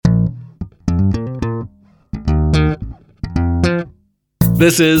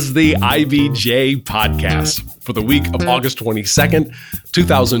This is the IBJ podcast for the week of August 22nd,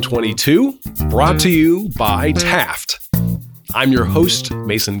 2022, brought to you by Taft. I'm your host,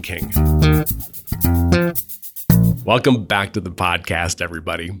 Mason King. Welcome back to the podcast,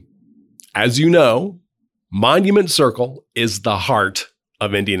 everybody. As you know, Monument Circle is the heart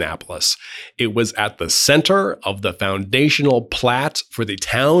of Indianapolis. It was at the center of the foundational plat for the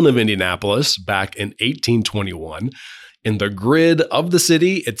town of Indianapolis back in 1821. In the grid of the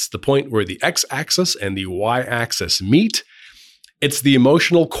city, it's the point where the x-axis and the y-axis meet. It's the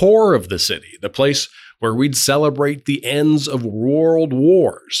emotional core of the city, the place where we'd celebrate the ends of world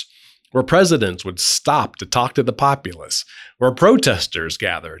wars, where presidents would stop to talk to the populace, where protesters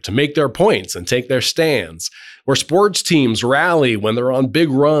gather to make their points and take their stands, where sports teams rally when they're on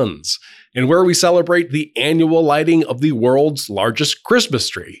big runs, and where we celebrate the annual lighting of the world's largest Christmas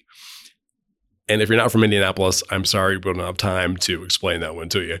tree. And if you're not from Indianapolis, I'm sorry, we don't have time to explain that one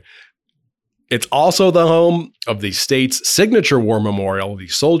to you. It's also the home of the state's signature war memorial, the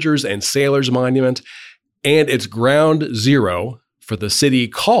Soldiers and Sailors Monument, and it's ground zero for the city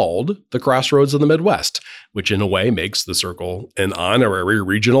called the Crossroads of the Midwest, which in a way makes the Circle an honorary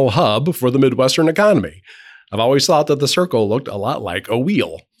regional hub for the Midwestern economy. I've always thought that the Circle looked a lot like a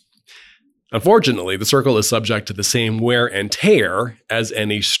wheel. Unfortunately, the Circle is subject to the same wear and tear as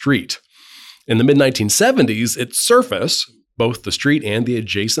any street. In the mid-1970s, its surface, both the street and the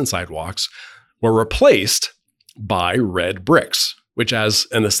adjacent sidewalks, were replaced by red bricks, which as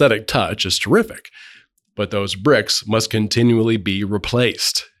an aesthetic touch is terrific. But those bricks must continually be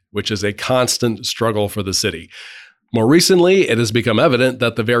replaced, which is a constant struggle for the city. More recently, it has become evident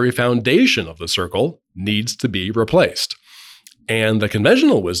that the very foundation of the Circle needs to be replaced. And the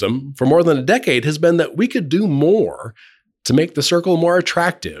conventional wisdom for more than a decade has been that we could do more to make the Circle more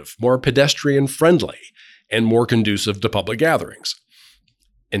attractive, more pedestrian-friendly, and more conducive to public gatherings.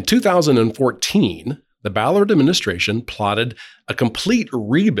 In 2014, the Ballard administration plotted a complete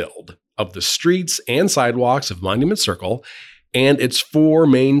rebuild of the streets and sidewalks of Monument Circle and its four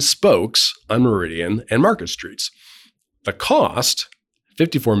main spokes on Meridian and Market Streets. The cost,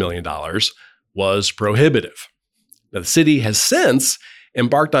 $54 million, was prohibitive. Now, the city has since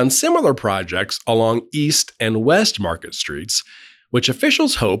embarked on similar projects along East and West Market Streets, which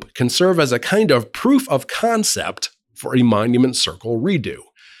officials hope can serve as a kind of proof of concept for a Monument Circle redo.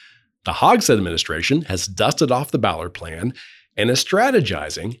 The Hogsett administration has dusted off the Ballard plan and is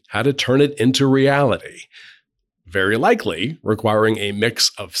strategizing how to turn it into reality, very likely requiring a mix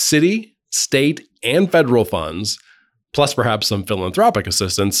of city, state, and federal funds, plus perhaps some philanthropic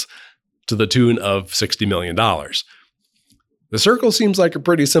assistance to the tune of $60 million. The Circle seems like a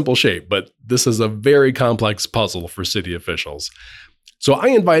pretty simple shape, but this is a very complex puzzle for city officials. So I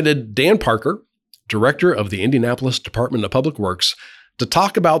invited Dan Parker, director of the Indianapolis Department of Public Works, to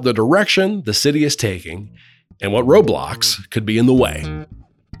talk about the direction the city is taking and what roadblocks could be in the way.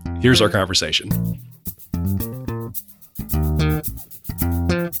 Here's our conversation.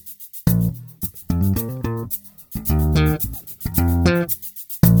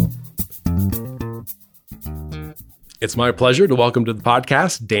 It's my pleasure to welcome to the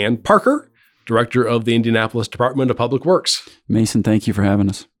podcast Dan Parker, director of the Indianapolis Department of Public Works. Mason, thank you for having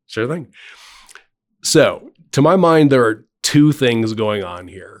us. Sure thing. So, to my mind, there are two things going on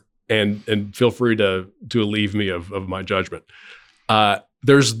here, and feel free to relieve me of my judgment.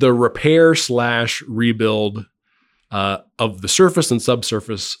 There's the repair/rebuild of the surface and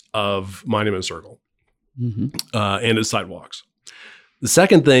subsurface of Monument Circle and its sidewalks. The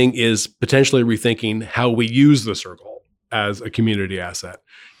second thing is potentially rethinking how we use the Circle as a community asset.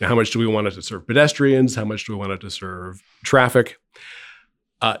 Now, how much do we want it to serve pedestrians? How much do we want it to serve traffic?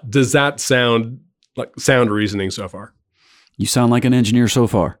 Does that sound like sound reasoning so far? You sound like an engineer so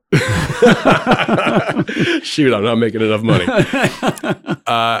far. Shoot, I'm not making enough money.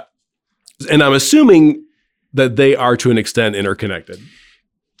 And I'm assuming that they are to an extent interconnected.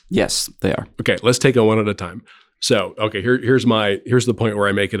 Yes, they are. Okay, let's take it one at a time. So, okay, here's the point where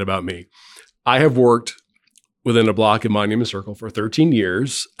I make it about me. I have worked within a block of Monument Circle for 13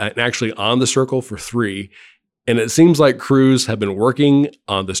 years, and actually on the Circle for 3. And it seems like crews have been working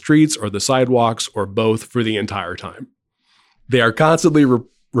on the streets or the sidewalks or both for the entire time. They are constantly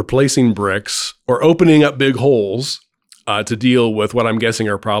replacing bricks or opening up big holes to deal with what I'm guessing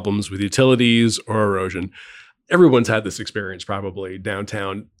are problems with utilities or erosion. Everyone's had this experience probably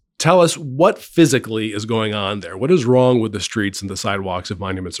downtown. Tell us what physically is going on there. What is wrong with the streets and the sidewalks of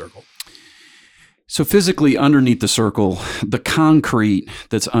Monument Circle? So physically underneath the Circle, the concrete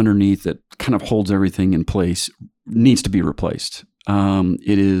that's underneath that kind of holds everything in place needs to be replaced.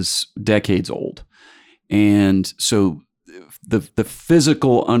 It is decades old. And so the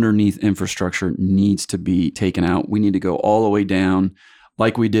physical underneath infrastructure needs to be taken out. We need to go all the way down,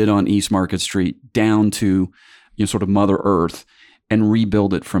 like we did on East Market Street, down to sort of Mother Earth, and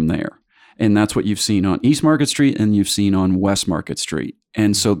rebuild it from there. And that's what you've seen on East Market Street and you've seen on West Market Street.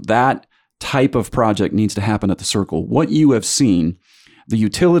 And so that type of project needs to happen at the Circle. What you have seen, the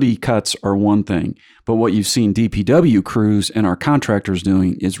utility cuts are one thing, but what you've seen DPW crews and our contractors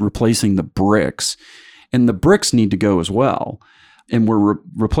doing is replacing the bricks. And the bricks need to go as well. And we're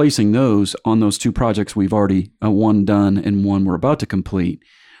replacing those on those two projects we've already one done and one we're about to complete.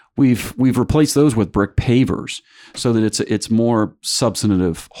 We've replaced those with brick pavers so that it's more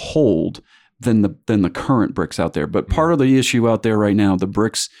substantive hold than the current bricks out there. But part of the issue out there right now, the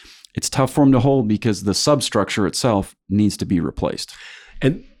bricks, it's tough for them to hold because the substructure itself needs to be replaced.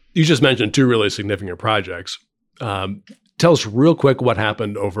 And you just mentioned two really significant projects. Tell us real quick what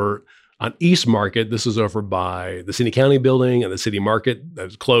happened over on East Market. This is over by the City County building and the City Market that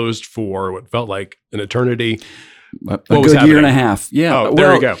was closed for what felt like an eternity. A good year and a half. Yeah. Oh,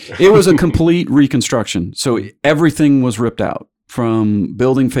 there you go. It was a complete reconstruction. So everything was ripped out from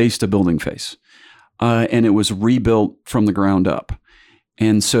building face to building face. And it was rebuilt from the ground up.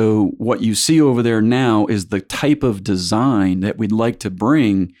 And so what you see over there now is the type of design that we'd like to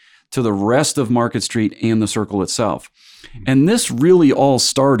bring to the rest of Market Street and the Circle itself. And this really all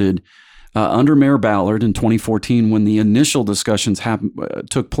started under Mayor Ballard in 2014 when the initial discussions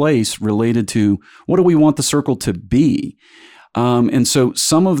took place related to what do we want the Circle to be? And so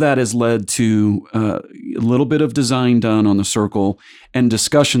some of that has led to a little bit of design done on the Circle and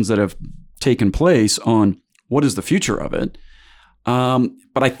discussions that have taken place on what is the future of it.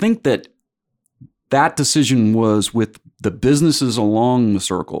 But I think that decision was with the businesses along the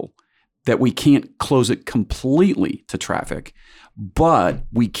Circle that we can't close it completely to traffic, but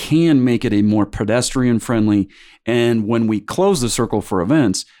we can make it a more pedestrian friendly. And when we close the Circle for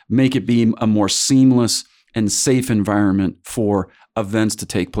events, make it be a more seamless and safe environment for events to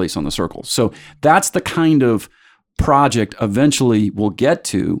take place on the Circle. So that's the kind of project eventually we'll get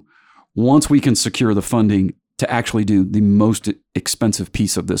to once we can secure the funding to actually do the most expensive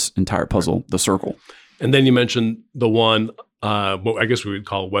piece of this entire puzzle, the Circle. And then you mentioned the one, what I guess we would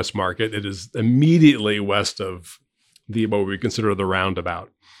call West Market. It is immediately west of what we consider the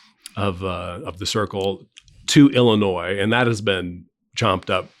roundabout of the Circle to Illinois, and that has been chomped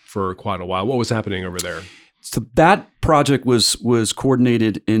up for quite a while. What was happening over there? So that project was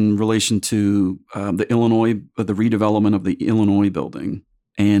coordinated in relation to the redevelopment of the Illinois building,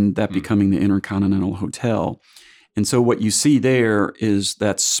 and that becoming the Intercontinental Hotel. And so what you see there is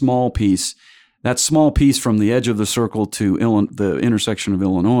that small piece from the edge of the Circle to the intersection of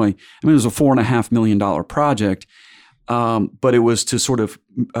Illinois. I mean, it was a $4.5 million project, but it was to sort of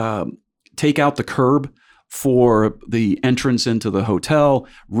take out the curb for the entrance into the hotel,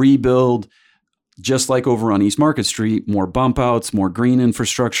 rebuild, just like over on East Market Street, more bump outs, more green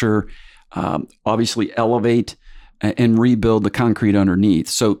infrastructure, obviously elevate and rebuild the concrete underneath.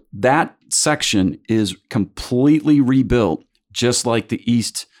 So that section is completely rebuilt, just like the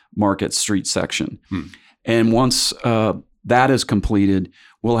East Market Street section. And once that is completed,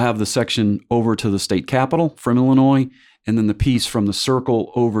 we'll have the section over to the state capitol from Illinois, and then the piece from the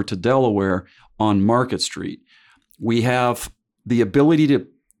Circle over to Delaware on Market Street. We have the ability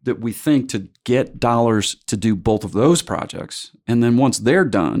that we think to get dollars to do both of those projects. And then once they're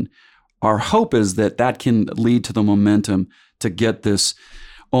done, our hope is that can lead to the momentum to get this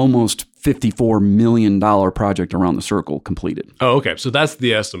almost $54 million project around the Circle completed. Oh, okay. So that's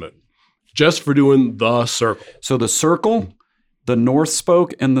the estimate just for doing the Circle. So the Circle, the North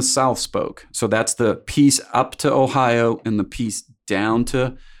Spoke, and the South Spoke. So that's the piece up to Ohio and the piece down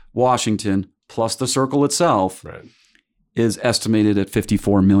to Washington, plus the Circle itself, right, is estimated at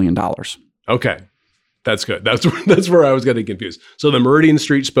 $54 million. Okay. That's good. That's where I was getting confused. So the Meridian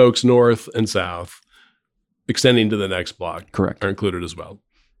Street spokes north and south, extending to the next block, correct, are included as well.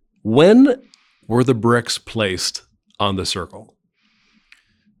 When were the bricks placed on the Circle?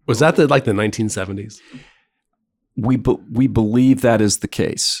 Was that the 1970s? We believe that is the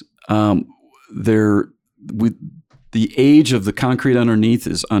case. The age of the concrete underneath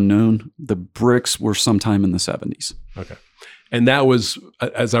is unknown. The bricks were sometime in the 70s. Okay. And that was,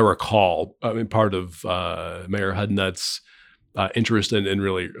 as I recall, part of Mayor Hudnut's interest in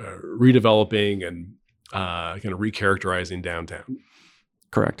really redeveloping and kind of recharacterizing downtown.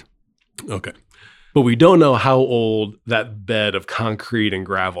 Correct. Okay. But we don't know how old that bed of concrete and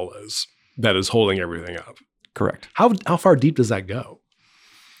gravel is that is holding everything up. Correct. How far deep does that go?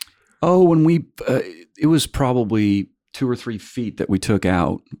 Oh, when it was probably 2 or 3 feet that we took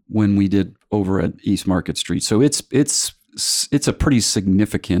out when we did over at East Market Street. So it's it's a pretty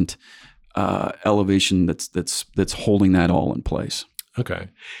significant elevation that's holding that all in place. Okay.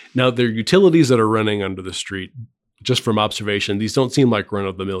 Now, there are utilities that are running under the street. Just from observation, these don't seem like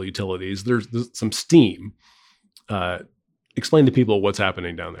run-of-the-mill utilities. There's some steam. Explain to people what's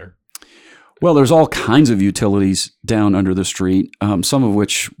happening down there. Well, there's all kinds of utilities down under the street, some of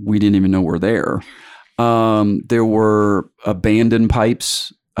which we didn't even know were there. There were abandoned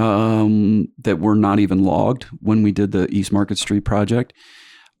pipes that were not even logged when we did the East Market Street project.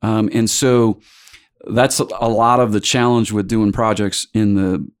 And so that's a lot of the challenge with doing projects in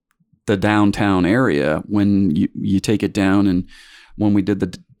the downtown area when you take it down. And when we did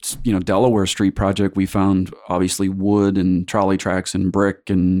the Delaware Street project, we found obviously wood and trolley tracks and brick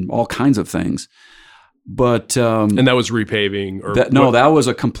and all kinds of things. But and that was repaving, or that was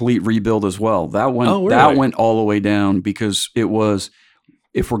a complete rebuild as well. That went that went all the way down because it was,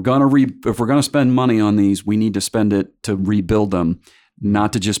 if we're gonna spend money on these, we need to spend it to rebuild them,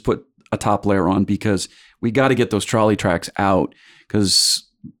 not to just put a top layer on, because we got to get those trolley tracks out, because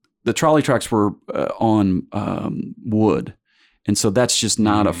the trolley tracks were on wood. And so that's just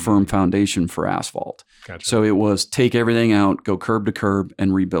not a firm foundation for asphalt. Gotcha. So it was take everything out, go curb to curb,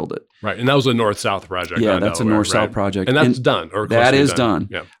 and rebuild it. Right. And that was a north-south project. Yeah, that's a north-south project. And that's done. Or that is done.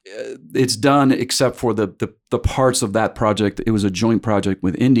 Yeah. It's done, except for the parts of that project. It was a joint project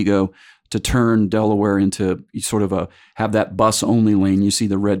with Indigo to turn Delaware into sort of have that bus-only lane. You see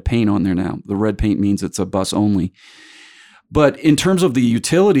the red paint on there now. The red paint means it's a bus-only. But in terms of the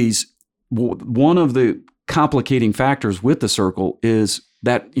utilities, one of the complicating factors with the circle is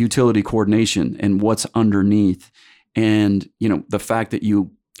that utility coordination and what's underneath. And, the fact that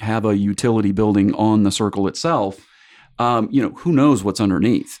you have a utility building on the circle itself, who knows what's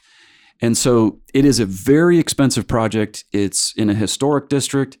underneath. And so it is a very expensive project. It's in a historic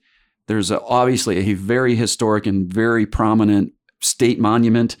district. There's obviously a very historic and very prominent state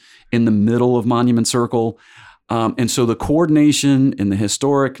monument in the middle of Monument Circle. And so the coordination and the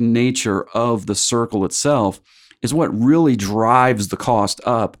historic nature of the circle itself is what really drives the cost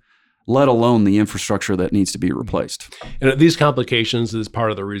up, let alone the infrastructure that needs to be replaced. And these complications is part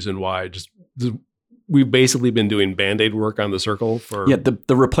of the reason why we've basically been doing Band-Aid work on the circle for... Yeah,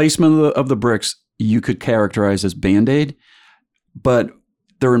 the replacement of the bricks you could characterize as Band-Aid, but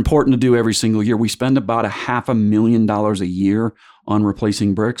they're important to do every single year. We spend about $500,000 a year on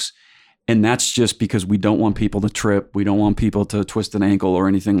replacing bricks. And that's just because we don't want people to trip. We don't want people to twist an ankle or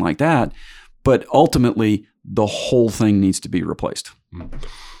anything like that. But ultimately, the whole thing needs to be replaced.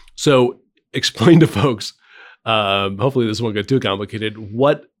 So explain to folks, hopefully this won't get too complicated,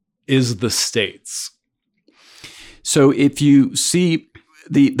 what is the States? So if you see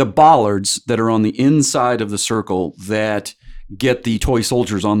the bollards that are on the inside of the circle that get the toy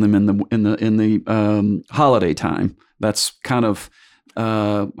soldiers on them in the holiday time, that's kind of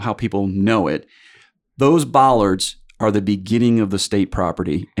how people know it. Those bollards are the beginning of the state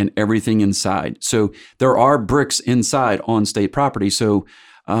property and everything inside. So there are bricks inside on state property. So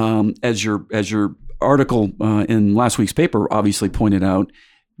as your article in last week's paper obviously pointed out,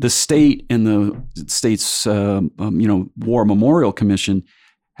 the state and the state's War Memorial Commission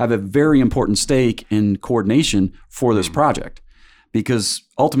have a very important stake in coordination for this project, because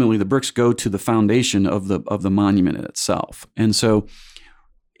ultimately the bricks go to the foundation of the monument itself. And so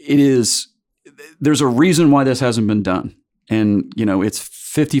there's a reason why this hasn't been done. And, it's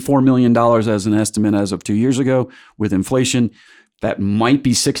 $54 million as an estimate as of 2 years ago. With inflation, that might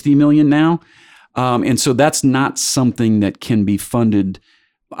be $60 million now. And so that's not something that can be funded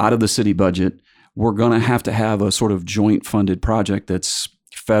out of the city budget. We're going to have a sort of joint funded project that's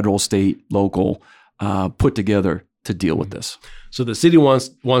federal, state, local, put together to deal with this. So the city wants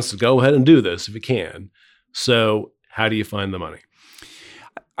to go ahead and do this if it can. So how do you find the money?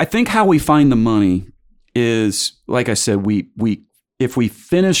 I think how we find the money is, like I said, if we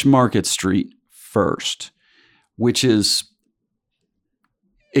finish Market Street first, which is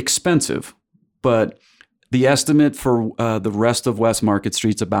expensive, but the estimate for the rest of West Market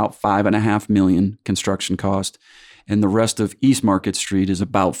Street's about $5.5 million construction cost, and the rest of East Market Street is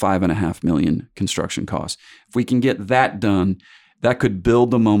about $5.5 million construction cost. If we can get that done, that could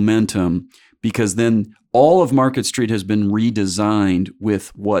build the momentum, because then all of Market Street has been redesigned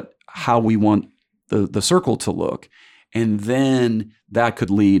with how we want the circle to look. And then that could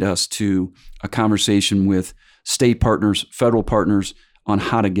lead us to a conversation with state partners, federal partners, on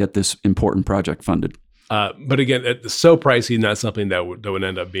how to get this important project funded. But again, it's so pricey, not something that would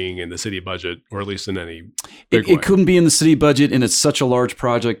end up being in the city budget, or at least in any big way. It couldn't be in the city budget, and it's such a large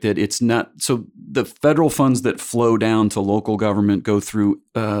project that it's not. So the federal funds that flow down to local government go through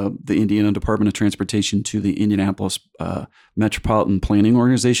the Indiana Department of Transportation to the Indianapolis Metropolitan Planning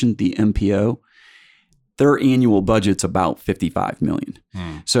Organization, the MPO. Their annual budget's about $55 million.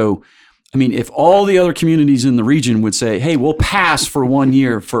 So, I mean, if all the other communities in the region would say, hey, we'll pass for 1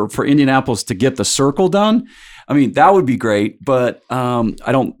 year for Indianapolis to get the circle done, I mean, that would be great. But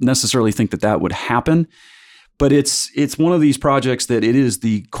I don't necessarily think that would happen. But it's one of these projects that it is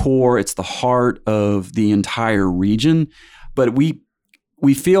the core, it's the heart of the entire region. But we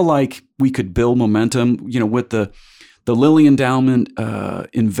feel like we could build momentum, with the Lilly Endowment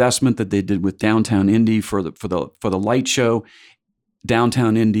investment that they did with Downtown Indy for the light show.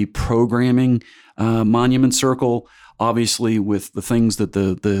 Downtown Indy programming, Monument Circle, obviously with the things that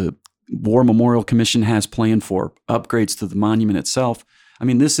the War Memorial Commission has planned for upgrades to the monument itself. I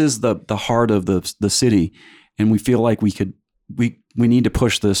mean, this is the heart of the city, and we feel like we need to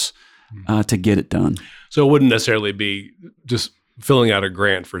push this to get it done. So it wouldn't necessarily be just filling out a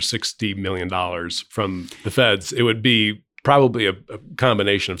grant for $60 million from the feds. It would be probably a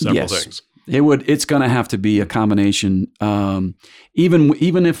combination of several things. It's going to have to be a combination. Even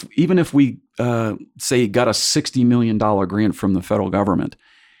if we say got a $60 million grant from the federal government,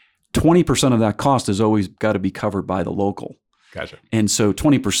 20% of that cost has always got to be covered by the local. Gotcha. And so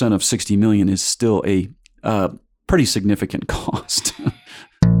 20% of $60 million is still a pretty significant cost.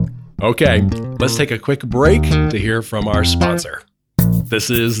 Okay, let's take a quick break to hear from our sponsor.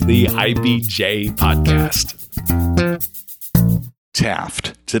 This is the IBJ Podcast.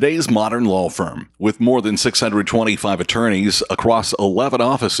 Taft, today's modern law firm. With more than 625 attorneys across 11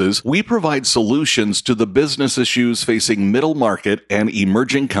 offices, we provide solutions to the business issues facing middle market and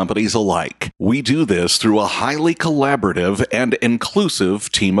emerging companies alike. We do this through a highly collaborative and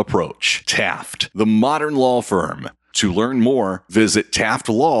inclusive team approach. Taft, the modern law firm. To learn more, visit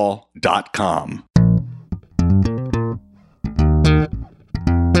taftlaw.com.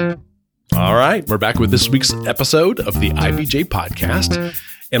 All right, we're back with this week's episode of the IBJ Podcast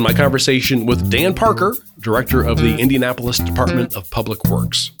and my conversation with Dan Parker, Director of the Indianapolis Department of Public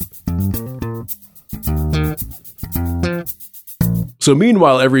Works. So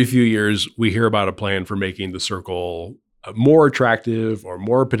meanwhile, every few years, we hear about a plan for making the circle more attractive or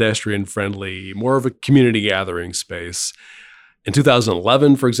more pedestrian friendly, more of a community gathering space. In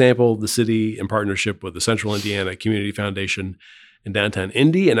 2011, for example, the city, in partnership with the Central Indiana Community Foundation in downtown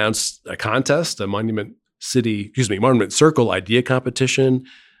Indy, announced a contest, a Monument Circle idea competition.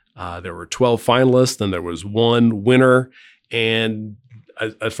 There were 12 finalists, and there was one winner. And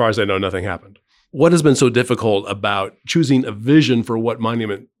as far as I know, nothing happened. What has been so difficult about choosing a vision for what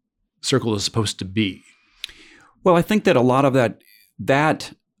Monument Circle is supposed to be? Well, I think that a lot of that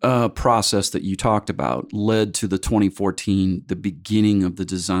process that you talked about led to the 2014, the beginning of the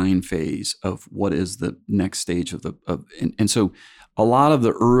design phase of what is the next stage and so a lot of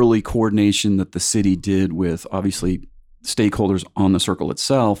the early coordination that the city did with obviously stakeholders on the circle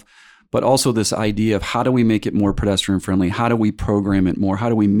itself, but also this idea of how do we make it more pedestrian friendly? How do we program it more? How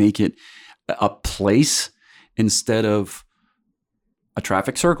do we make it a place instead of a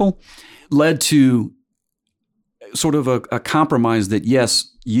traffic circle? Led to sort of a compromise that, yes,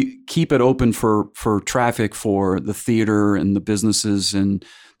 you keep it open for traffic for the theater and the businesses and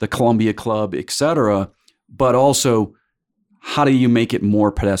the Columbia Club, et cetera, but also how do you make it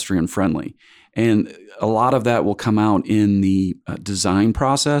more pedestrian friendly? And a lot of that will come out in the design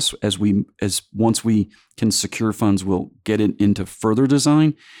process as once we can secure funds, we'll get it into further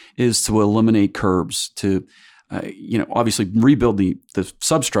design, is to eliminate curbs, to obviously rebuild the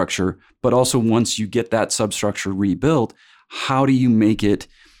substructure, but also once you get that substructure rebuilt, how do you make it,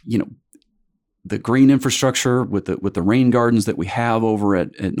 the green infrastructure with the rain gardens that we have over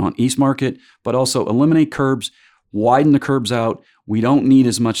on East Market, but also eliminate curbs, widen the curbs out. We don't need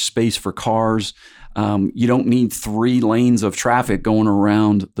as much space for cars. You don't need 3 lanes of traffic going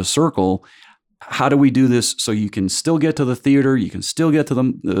around the circle. How do we do this so you can still get to the theater, you can still get to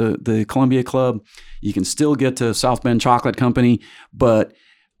the Columbia Club, you can still get to South Bend Chocolate Company, but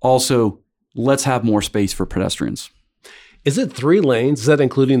also let's have more space for pedestrians. Is it 3 lanes? Is that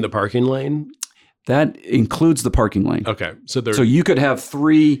including the parking lane? That includes the parking lane. Okay. So you could have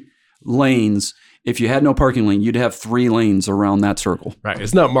 3 lanes. If you had no parking lane, you'd have 3 lanes around that circle. Right.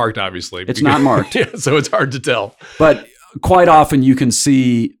 It's not marked, obviously. It's not marked. Yeah, so it's hard to tell. But quite often you can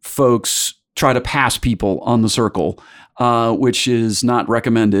see folks try to pass people on the circle, which is not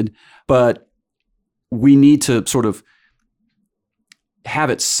recommended. But we need to sort of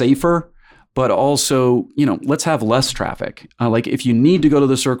have it safer, but also, let's have less traffic. Like if you need to go to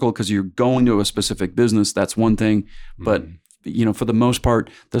the circle because you're going to a specific business, that's one thing. But, for the most part,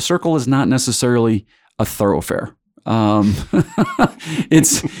 the circle is not necessarily a thoroughfare.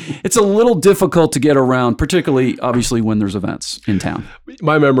 It's a little difficult to get around, particularly obviously when there's events in town.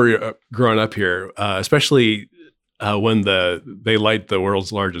 My memory growing up here, especially when they light the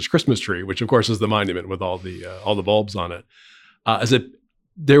world's largest Christmas tree, which of course is the monument with all the bulbs on it,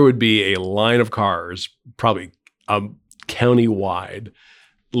 there would be a line of cars, probably county-wide,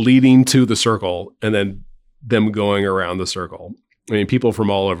 leading to the circle, and then them going around the circle. I mean, people from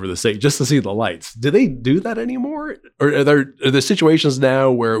all over the state just to see the lights. Do they do that anymore? Or are there situations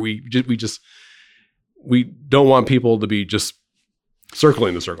now where we don't want people to be just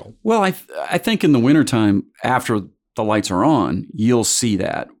circling the circle? Well, I think in the wintertime, after the lights are on, you'll see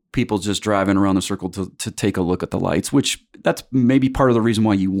that. People just driving around the circle to take a look at the lights, which that's maybe part of the reason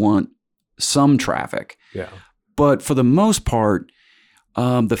why you want some traffic. Yeah. But for the most part,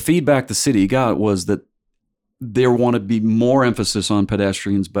 the feedback the city got was that there want to be more emphasis on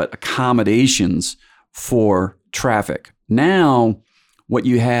pedestrians, but accommodations for traffic. Now, what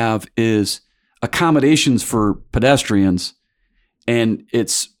you have is accommodations for pedestrians, and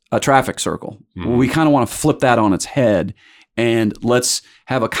it's a traffic circle. Mm-hmm. We kind of want to flip that on its head, and let's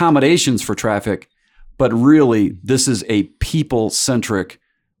have accommodations for traffic, but really, this is a people-centric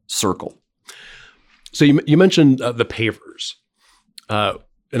circle. So you mentioned the pavers.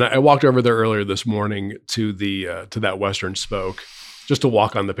 And I walked over there earlier this morning to that western spoke just to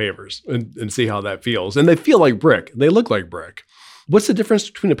walk on the pavers and see how that feels. And they feel like brick. They look like brick. What's the difference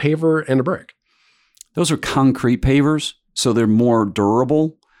between a paver and a brick? Those are concrete pavers, so they're more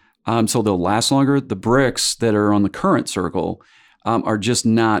durable, so they'll last longer. The bricks that are on the current circle are just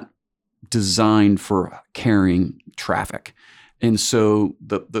not designed for carrying traffic. And so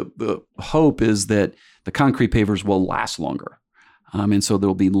the hope is that the concrete pavers will last longer. And so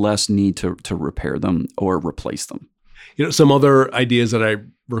there'll be less need to repair them or replace them. Some other ideas that I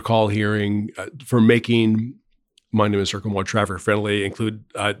recall hearing for making Monument Circle more traffic friendly include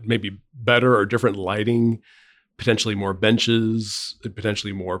maybe better or different lighting, potentially more benches,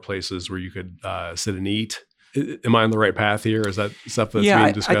 potentially more places where you could sit and eat. Am I on the right path here? Is that stuff that's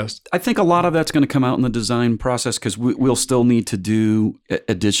being discussed? I think a lot of that's going to come out in the design process because we'll still need to do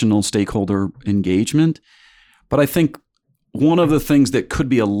additional stakeholder engagement. But I think one of the things that could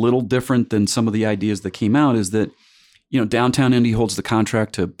be a little different than some of the ideas that came out is that, Downtown Indy holds the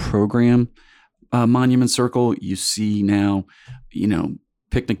contract to program Monument Circle. You see now,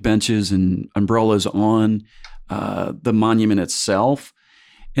 picnic benches and umbrellas on the monument itself.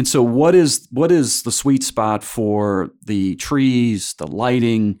 And so what is the sweet spot for the trees, the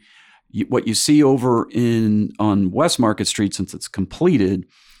lighting? What you see over on West Market Street, since it's completed,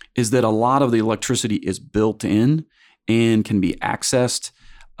 is that a lot of the electricity is built in and can be accessed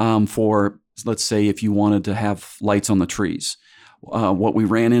for, let's say, if you wanted to have lights on the trees. What we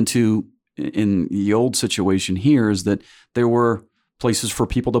ran into in the old situation here is that there were places for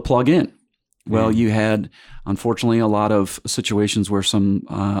people to plug in. Well, you had, unfortunately, a lot of situations where some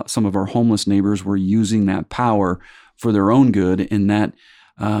of our homeless neighbors were using that power for their own good, and that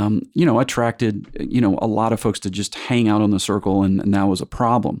attracted a lot of folks to just hang out on the circle, and that was a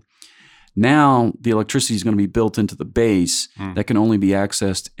problem. Now the electricity is going to be built into the base that can only be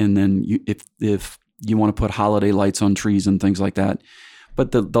accessed, and then if you want to put holiday lights on trees and things like that.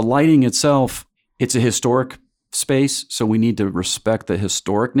 But the lighting itself, it's a historic space, so we need to respect the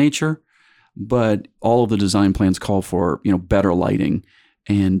historic nature. But all of the design plans call for better lighting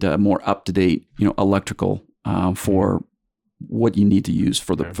and more up to date electrical for what you need to use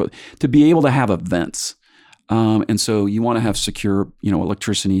to be able to have events. And so you want to have secure,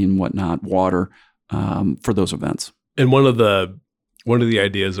 electricity and whatnot, water for those events. And one of the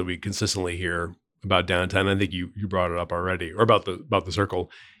ideas that we consistently hear about downtown, I think you brought it up already, or about the circle,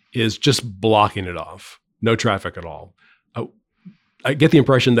 is just blocking it off, no traffic at all. I get the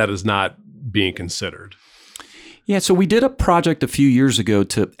impression that is not being considered. Yeah, so we did a project a few years ago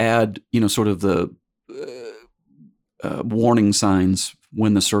to add, sort of the warning signs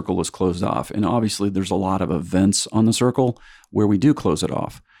when the circle was closed off. And obviously there's a lot of events on the circle where we do close it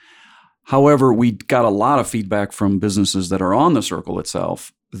off. However, we got a lot of feedback from businesses that are on the circle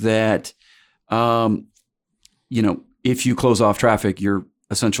itself that, if you close off traffic, you're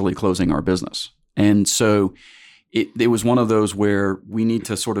essentially closing our business. And so it was one of those where we need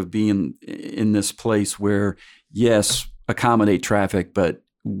to sort of be in this place where, yes, accommodate traffic, but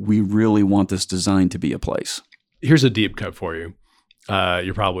we really want this design to be a place. Here's a deep cut for you.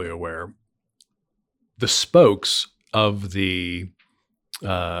 You're probably aware. The spokes of the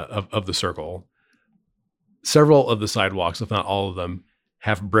of the circle, several of the sidewalks, if not all of them,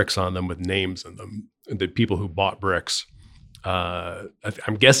 have bricks on them with names in them. The people who bought bricks,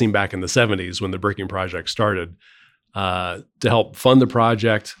 I'm guessing back in the 70s when the bricking project started, to help fund the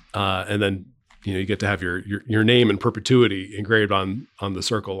project, and then you get to have your name in perpetuity engraved on the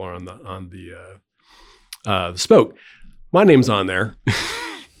circle or on the spoke. My name's on there.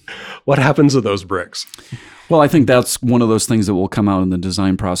 What happens to those bricks? Well, I think that's one of those things that will come out in the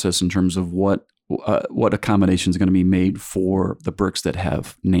design process in terms of what accommodations are going to be made for the bricks that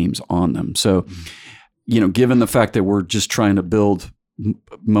have names on them. So, given the fact that we're just trying to build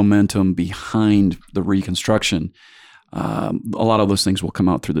momentum behind the reconstruction, a lot of those things will come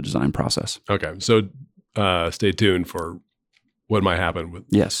out through the design process. Okay. So stay tuned for what might happen with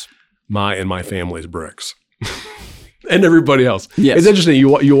my and my family's bricks. And everybody else. Yes. It's interesting.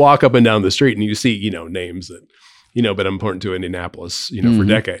 You walk up and down the street and you see, names that, been important to Indianapolis, for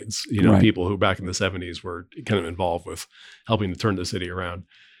decades, Right. people who back in the 70s were kind of involved with helping to turn the city around.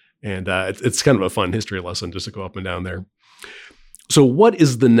 And it's kind of a fun history lesson just to go up and down there. So what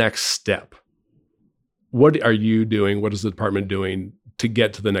is the next step? What are you doing? What is the department doing to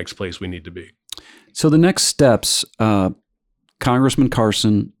get to the next place we need to be? So the next steps, Congressman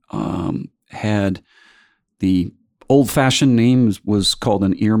Carson had the old-fashioned name was called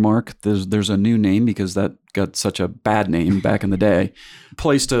an earmark. There's a new name because that got such a bad name back in the day.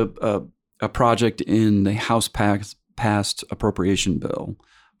 Placed a project in the House passed appropriation bill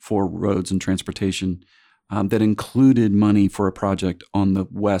for roads and transportation that included money for a project on the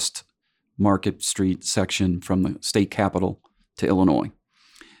West Market Street section from the state capitol to Illinois.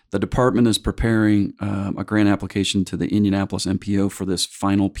 The department is preparing a grant application to the Indianapolis MPO for this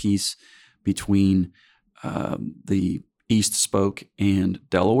final piece between the East Spoke and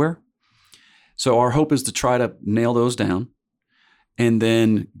Delaware. So our hope is to try to nail those down and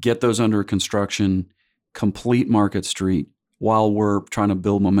then get those under construction, complete Market Street, while we're trying to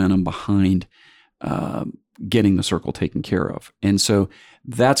build momentum behind getting the circle taken care of. And so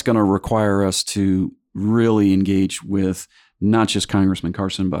that's going to require us to really engage with not just Congressman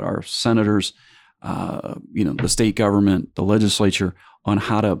Carson, but our senators, the state government, the legislature, on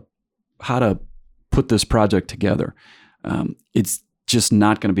how to put this project together. It's just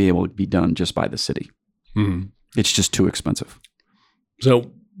not going to be able to be done just by the city. Mm-hmm. It's just too expensive.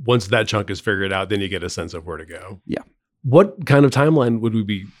 So once that chunk is figured out, then you get a sense of where to go. Yeah. What kind of timeline would we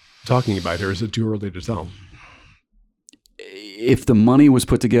be talking about here? Is it too early to tell? If the money was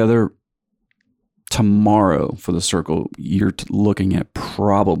put together tomorrow for the circle, you're looking at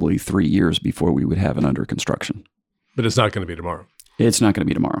probably 3 years before we would have it under construction. But it's not going to be tomorrow. It's not going to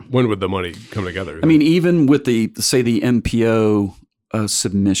be tomorrow. When would the money come together? I mean, even with the MPO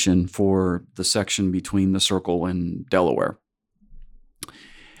submission for the section between the circle and Delaware,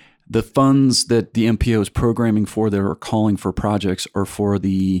 the funds that the MPO is programming for that are calling for projects are for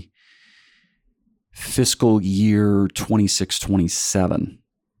the fiscal year 26-27.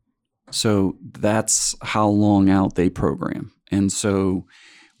 So that's how long out they program. And so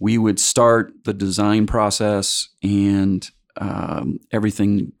we would start the design process and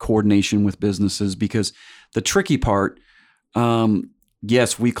everything, coordination with businesses, because the tricky part,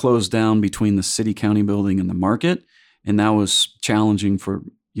 yes, we closed down between the city-county building and the market, and that was challenging for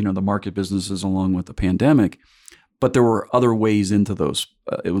the market businesses along with the pandemic. But there were other ways into those.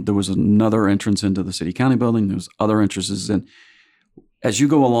 There was another entrance into the city-county building. There was other entrances in. As you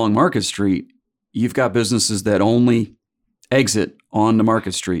go along Market Street, you've got businesses that only exit onto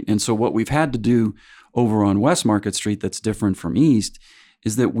Market Street. And so what we've had to do over on West Market Street that's different from East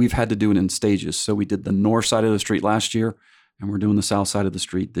is that we've had to do it in stages. So we did the north side of the street last year, and we're doing the south side of the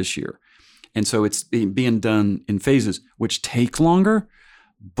street this year. And so it's being done in phases, which take longer,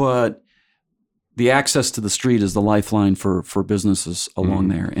 but the access to the street is the lifeline for businesses along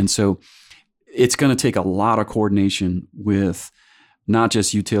there. And so it's going to take a lot of coordination with not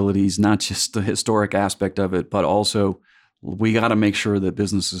just utilities, not just the historic aspect of it, but also we got to make sure that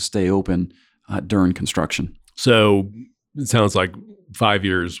businesses stay open during construction. So it sounds like 5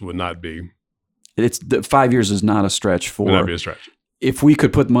 years would not be. 5 years is not a stretch Would not be a stretch. If we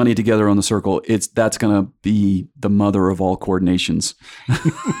could put money together on the circle, that's going to be the mother of all coordinations.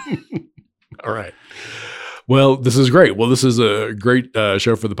 All right. Well, this is great. Well, this is a great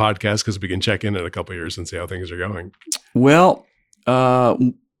show for the podcast because we can check in a couple of years and see how things are going. Well,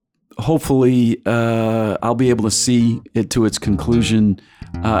 hopefully I'll be able to see it to its conclusion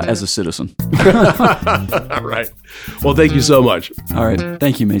as a citizen. All right. Well, thank you so much. All right.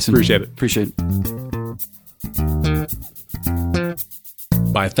 Thank you, Mason. Appreciate it. Appreciate it.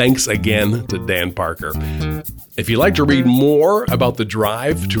 My thanks again to Dan Parker. If you'd like to read more about the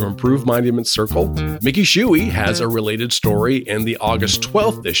drive to improve Monument Circle, Mickey Shuey has a related story in the August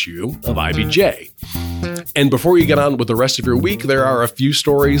 12th issue of IBJ. And before you get on with the rest of your week, there are a few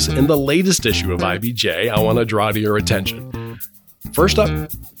stories in the latest issue of IBJ I want to draw to your attention. First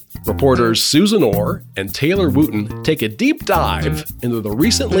up, reporters Susan Orr and Taylor Wooten take a deep dive into the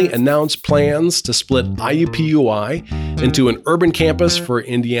recently announced plans to split IUPUI into an urban campus for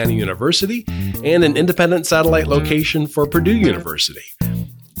Indiana University and an independent satellite location for Purdue University.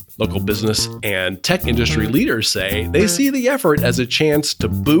 Local business and tech industry leaders say they see the effort as a chance to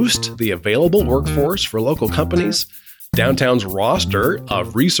boost the available workforce for local companies, downtown's roster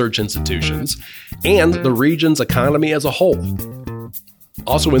of research institutions, and the region's economy as a whole.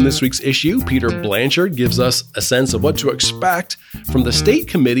 Also in this week's issue, Peter Blanchard gives us a sense of what to expect from the state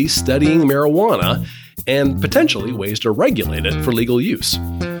committee studying marijuana and potentially ways to regulate it for legal use.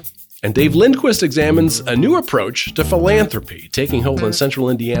 And Dave Lindquist examines a new approach to philanthropy taking hold in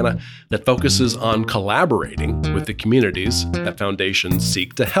central Indiana that focuses on collaborating with the communities that foundations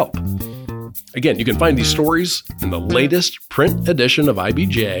seek to help. Again, you can find these stories in the latest print edition of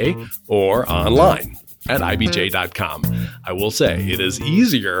IBJ or online at ibj.com. I will say it is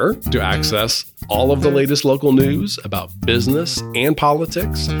easier to access all of the latest local news about business and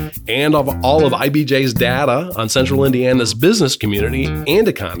politics and of all of IBJ's data on Central Indiana's business community and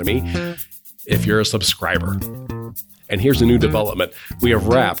economy if you're a subscriber. And here's a new development. We have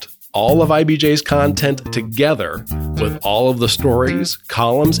wrapped all of IBJ's content together with all of the stories,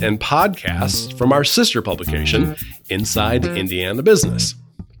 columns, and podcasts from our sister publication, Inside Indiana Business.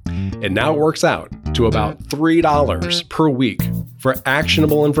 It now works out to about $3 per week for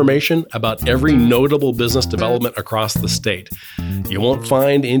actionable information about every notable business development across the state. You won't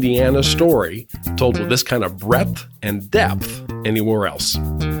find Indiana's story told with this kind of breadth and depth anywhere else.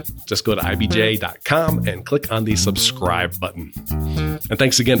 Just go to ibj.com and click on the subscribe button. And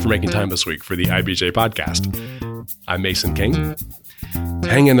thanks again for making time this week for the IBJ podcast. I'm Mason King.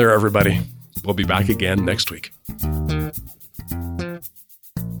 Hang in there, everybody. We'll be back again next week.